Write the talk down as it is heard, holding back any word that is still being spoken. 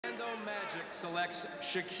Magic selects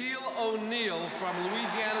Shaquille O'Neal from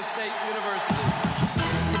Louisiana State University.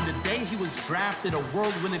 From the day he was drafted, a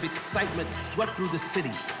whirlwind of excitement swept through the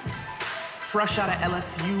city. Fresh out of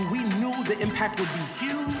LSU, we knew the impact would be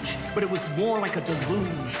huge, but it was more like a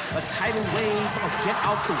deluge, a tidal wave of get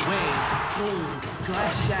out the way. Boom,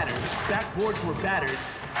 glass shattered, backboards were battered.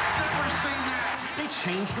 Never seen that. They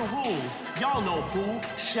changed the rules. Y'all know who?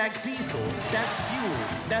 Shaq Diesel. That's Fuel.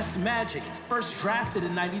 That's Magic. First drafted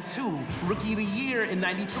in '92. Rookie of the Year in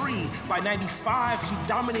 '93. By '95, he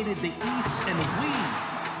dominated the East, and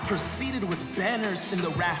we proceeded with banners in the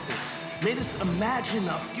rafters. Made us imagine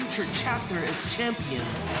a future chapter as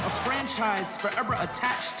champions. A franchise forever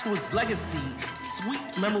attached to his legacy.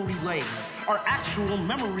 Sweet memory lane. Our actual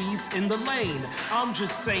memories in the lane. I'm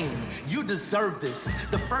just saying, you deserve this.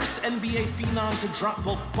 The first NBA phenom to drop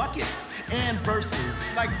both buckets and verses.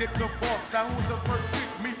 Like Dick the Book, that was the first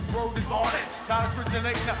pick. Me road is on it. Not a Christian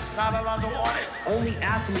Lake, not a Lonzo on it. Only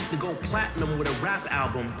athlete to go platinum with a rap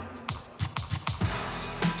album.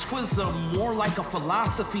 'Twas more like a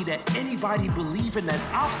philosophy that anybody believing that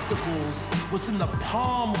obstacles was in the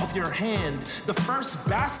palm of your hand. The first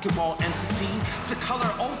basketball entity to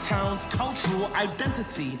color Old Town's cultural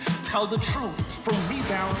identity. Tell the truth, from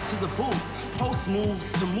rebounds to the booth, post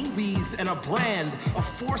moves to movies and a brand. A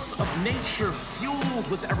force of nature fueled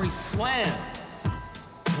with every slam.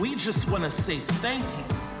 We just want to say thank you.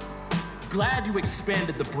 Glad you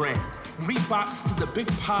expanded the brand. Reeboks to the big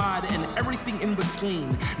pod and everything in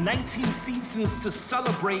between. 19 seasons to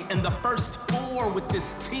celebrate and the first 4 with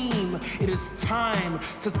this team. It is time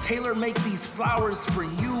to tailor-make these flowers for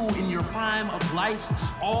you in your prime of life.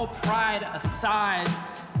 All pride aside,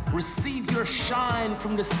 receive your shine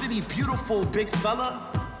from the city beautiful, big fella.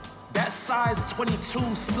 That size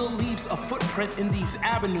 22 still leaves a footprint in these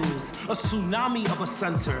avenues. A tsunami of a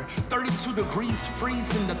center. 32 degrees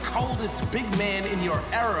freezing the coldest big man in your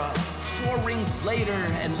era. 4 rings later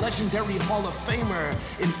and legendary Hall of Famer.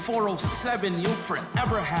 In 407, you'll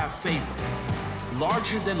forever have favor.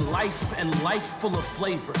 Larger than life and life full of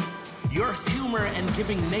flavor. Your humor and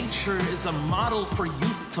giving nature is a model for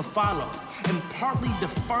youth to follow. And partly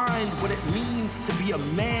defined what it means to be a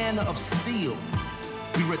man of steel.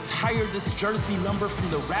 We retired this jersey number from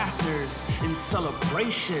the rafters in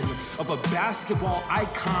celebration of a basketball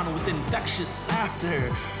icon with infectious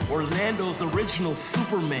laughter. Orlando's original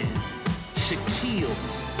Superman, Shaquille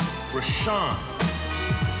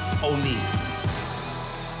O'Neal.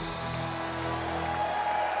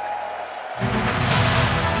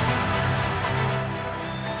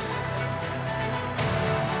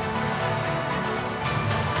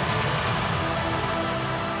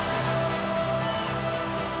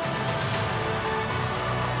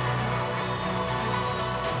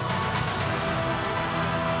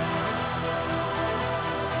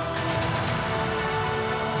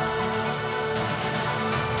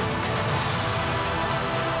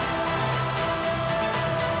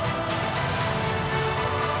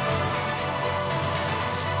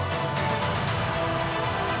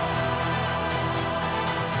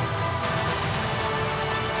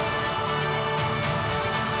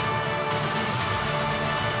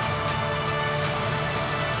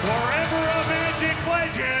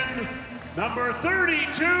 Legend, number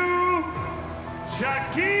 32,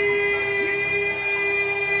 Shaquille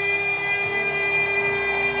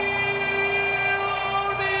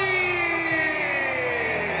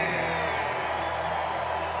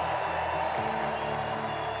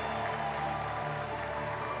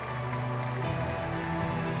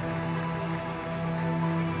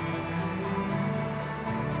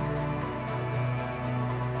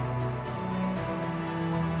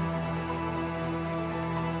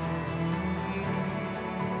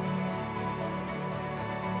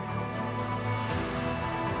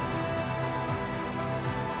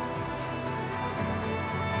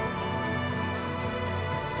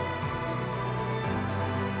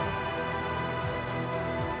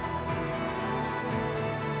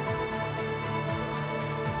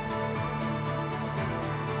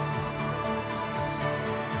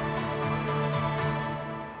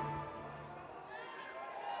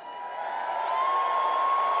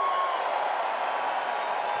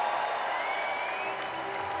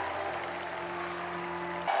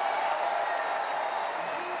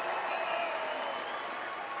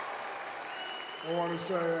I want to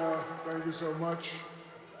say thank you so much.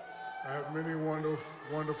 I have many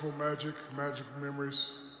wonderful magic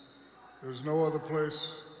memories. There's no other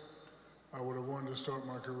place I would have wanted to start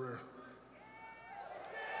my career.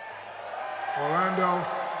 Orlando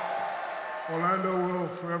will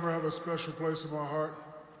forever have a special place in my heart.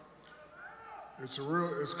 It's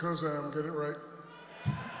Cuz-Am, get it right.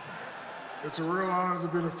 It's a real honor to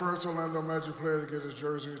be the first Orlando Magic player to get his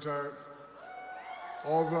jersey retired.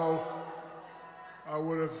 Although I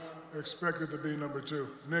would have expected to be number 2.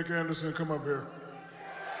 Nick Anderson, come up here.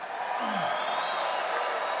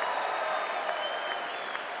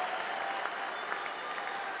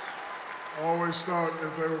 I always thought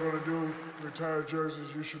if they were going to do retired jerseys,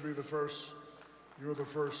 you should be the first. You were the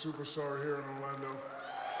first superstar here in Orlando.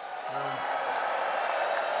 And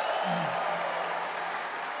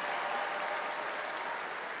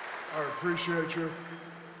I appreciate you,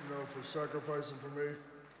 for sacrificing for me.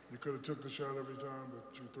 You could have took the shot every time,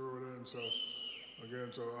 but you threw it in. So, again,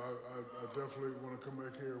 I definitely want to come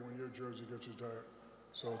back here when your jersey gets retired.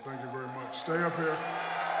 So thank you very much. Stay up here.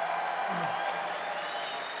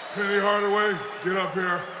 Penny Hardaway, get up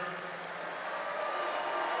here.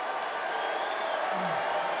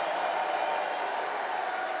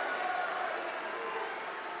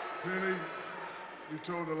 Penny, you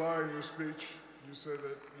told a lie in your speech. You said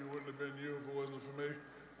that you wouldn't have been you if it wasn't for me.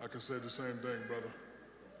 I could say the same thing, brother.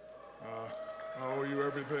 I owe you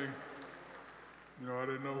everything. I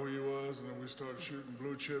didn't know who you was, and then we started shooting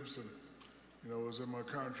blue chips, and it was in my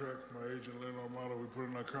contract. My agent, Lynn Armato, we put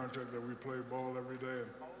in our contract that we play ball every day.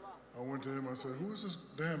 And I went to him, I said, who is this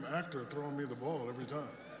damn actor throwing me the ball every time?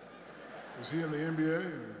 Is he in the NBA?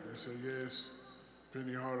 And they said, yes,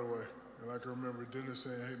 Penny Hardaway. And I can remember Dennis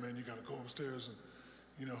saying, hey man, you gotta go upstairs and,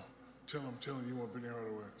 tell him you want Penny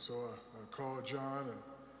Hardaway. So I called John and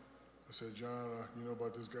I said, John, you know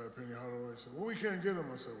about this guy, Penny Hardaway? He said, well, we can't get him.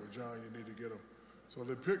 I said, well, John, you need to get him. So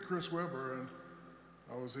they picked Chris Webber, and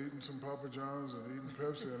I was eating some Papa John's and eating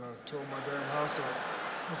Pepsi, and I told my damn house up.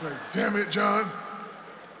 I was like, damn it, John.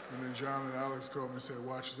 And then John and Alex called me and said,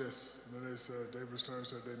 watch this. And then they said, David Stern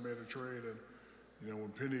said they made a trade, and when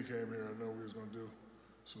Penny came here, I know we was gonna do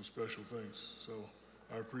some special things. So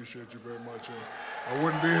I appreciate you very much, and I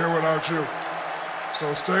wouldn't be here without you.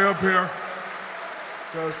 So stay up here,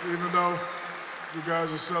 because even though you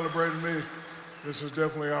guys are celebrating me, this is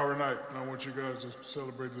definitely our night, and I want you guys to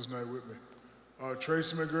celebrate this night with me.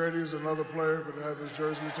 Tracy McGrady is another player going to have his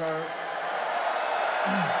jersey retired.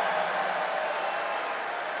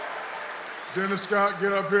 Dennis Scott,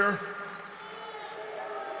 get up here.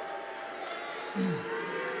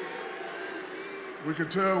 We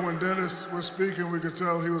could tell when Dennis was speaking, we could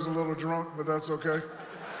tell he was a little drunk, but that's okay.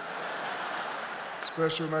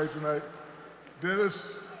 Special night tonight.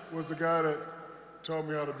 Dennis was the guy that taught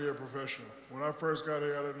me how to be a professional. When I first got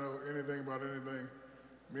here, I didn't know anything about anything.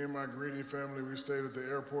 Me and my greedy family, we stayed at the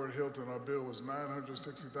airport Hilton. Our bill was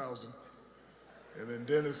 $960,000. And then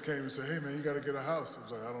Dennis came and said, hey man, you gotta get a house. I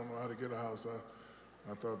was like, I don't know how to get a house.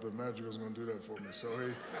 I thought the Magic was gonna do that for me. So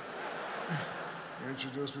he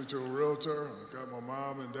introduced me to a realtor. I got my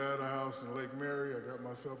mom and dad a house in Lake Mary. I got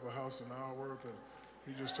myself a house in Isleworth, and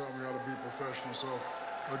he just taught me how to be professional. So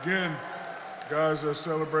again, guys are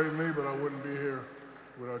celebrating me, but I wouldn't be here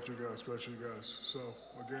without you guys, especially you guys. So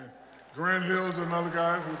again, Grant Hill's another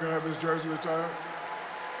guy who can have his jersey retired.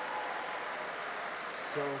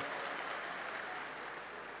 So,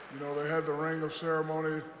 they had the ring of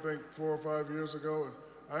ceremony, I think 4 or 5 years ago, and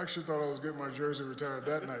I actually thought I was getting my jersey retired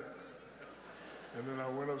that night. And then I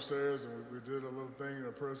went upstairs and we did a little thing in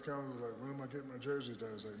a press conference, like, when am I getting my jersey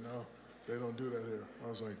retired? I was like, no, they don't do that here. I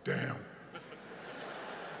was like, damn.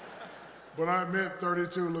 But I admit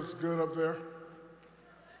 32 looks good up there.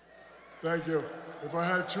 Thank you. If I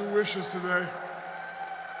had 2 wishes today,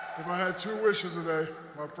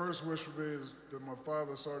 my first wish would be is that my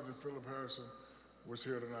father, Sergeant Philip Harrison, was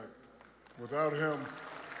here tonight. Without him,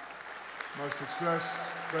 my success,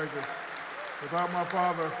 thank you. Without my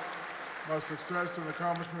father, my success and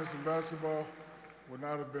accomplishments in basketball would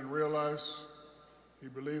not have been realized. He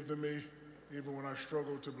believed in me, even when I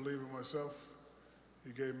struggled to believe in myself.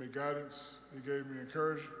 He gave me guidance, he gave me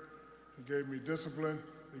encouragement, he gave me discipline,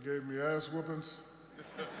 he gave me ass whoopings.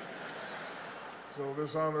 So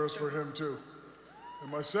this honor is for him too.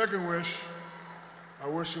 And my second wish, I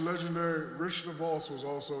wish the legendary Rich DeVos was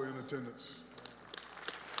also in attendance.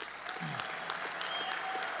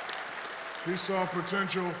 He saw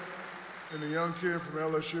potential in a young kid from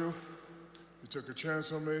LSU. He took a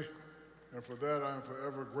chance on me, and for that I am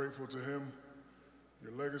forever grateful to him.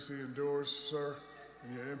 Your legacy endures, sir,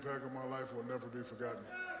 and your impact on my life will never be forgotten.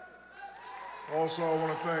 Also, I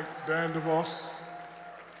want to thank Dan DeVos,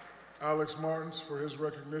 Alex Martins for his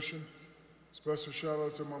recognition. Special shout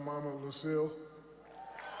out to my mama, Lucille.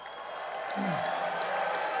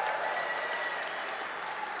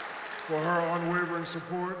 For her unwavering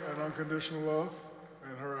support and unconditional love,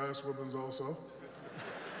 and her ass whoopings also.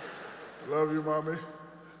 Love you, mommy.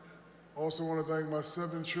 Also want to thank my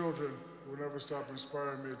 7 children will never stop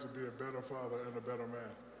inspiring me to be a better father and a better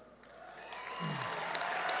man.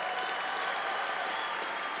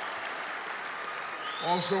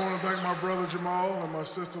 Also want to thank my brother Jamal and my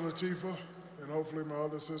sister Latifah, and hopefully my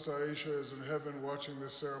other sister Aisha is in heaven watching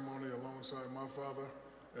this ceremony alongside my father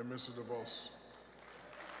and Mr. DeVos.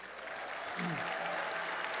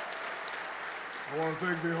 I want to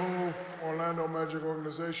thank the whole Orlando Magic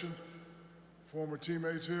organization, former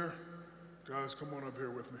teammates here. Guys, come on up here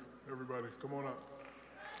with me. Everybody, come on up.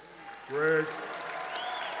 Greg,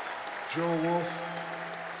 Joe Wolf,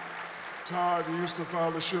 Todd, you used to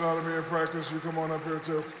foul the shit out of me in practice. You come on up here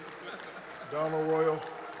too. Donald Royal.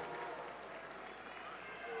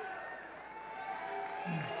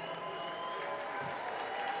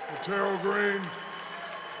 Terrell Green,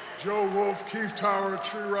 Joe Wolf, Keith Tower,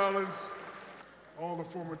 Tree Rollins, all the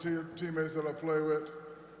former teammates that I play with.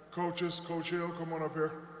 Coaches, Coach Hill, come on up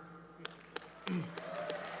here.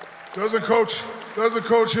 Doesn't Coach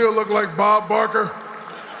Hill look like Bob Barker?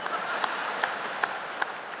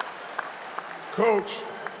 Coach,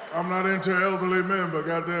 I'm not into elderly men, but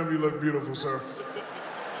goddamn, you look beautiful, sir.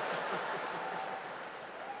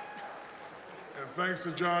 And thanks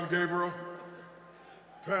to John Gabriel,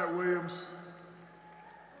 Pat Williams,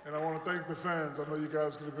 and I want to thank the fans. I know you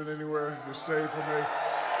guys could have been anywhere. You stayed for me.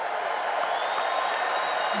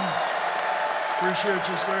 Appreciate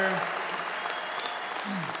you staying.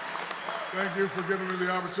 Thank you for giving me the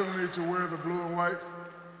opportunity to wear the blue and white.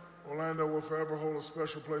 Orlando will forever hold a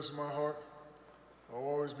special place in my heart. I'll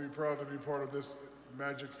always be proud to be part of this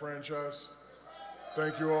Magic franchise.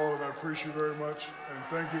 Thank you all, and I appreciate you very much. And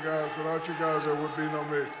thank you guys. Without you guys, there would be no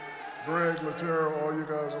me. Greg, Latero, all you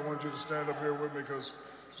guys, I want you to stand up here with me because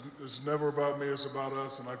it's never about me, it's about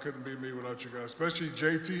us, and I couldn't be me without you guys, especially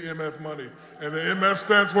JTMF Money. And the MF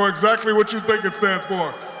stands for exactly what you think it stands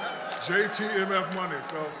for, JTMF Money.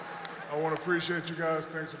 So I want to appreciate you guys.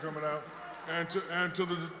 Thanks for coming out. And to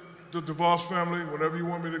the DeVos family, whenever you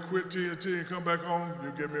want me to quit TNT and come back home,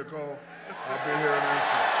 you give me a call. I'll be here in an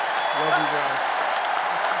instant. Love you guys.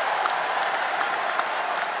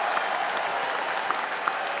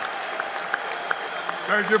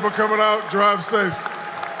 Thank you for coming out. Drive safe.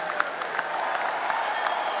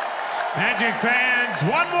 Magic fans,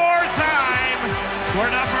 one more time for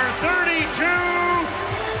number 32,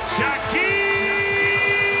 Shaquille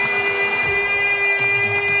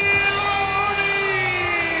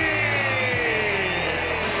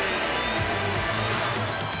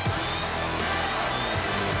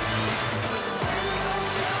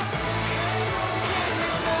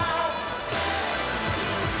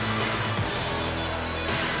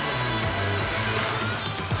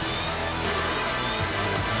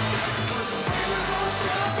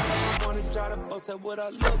said what I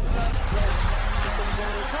look like. Keep them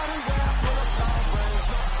going running where I pull up all range.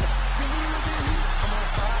 Jimmy with the heat, I'm on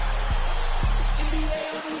fire. It's NBA,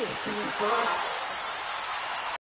 ESPN.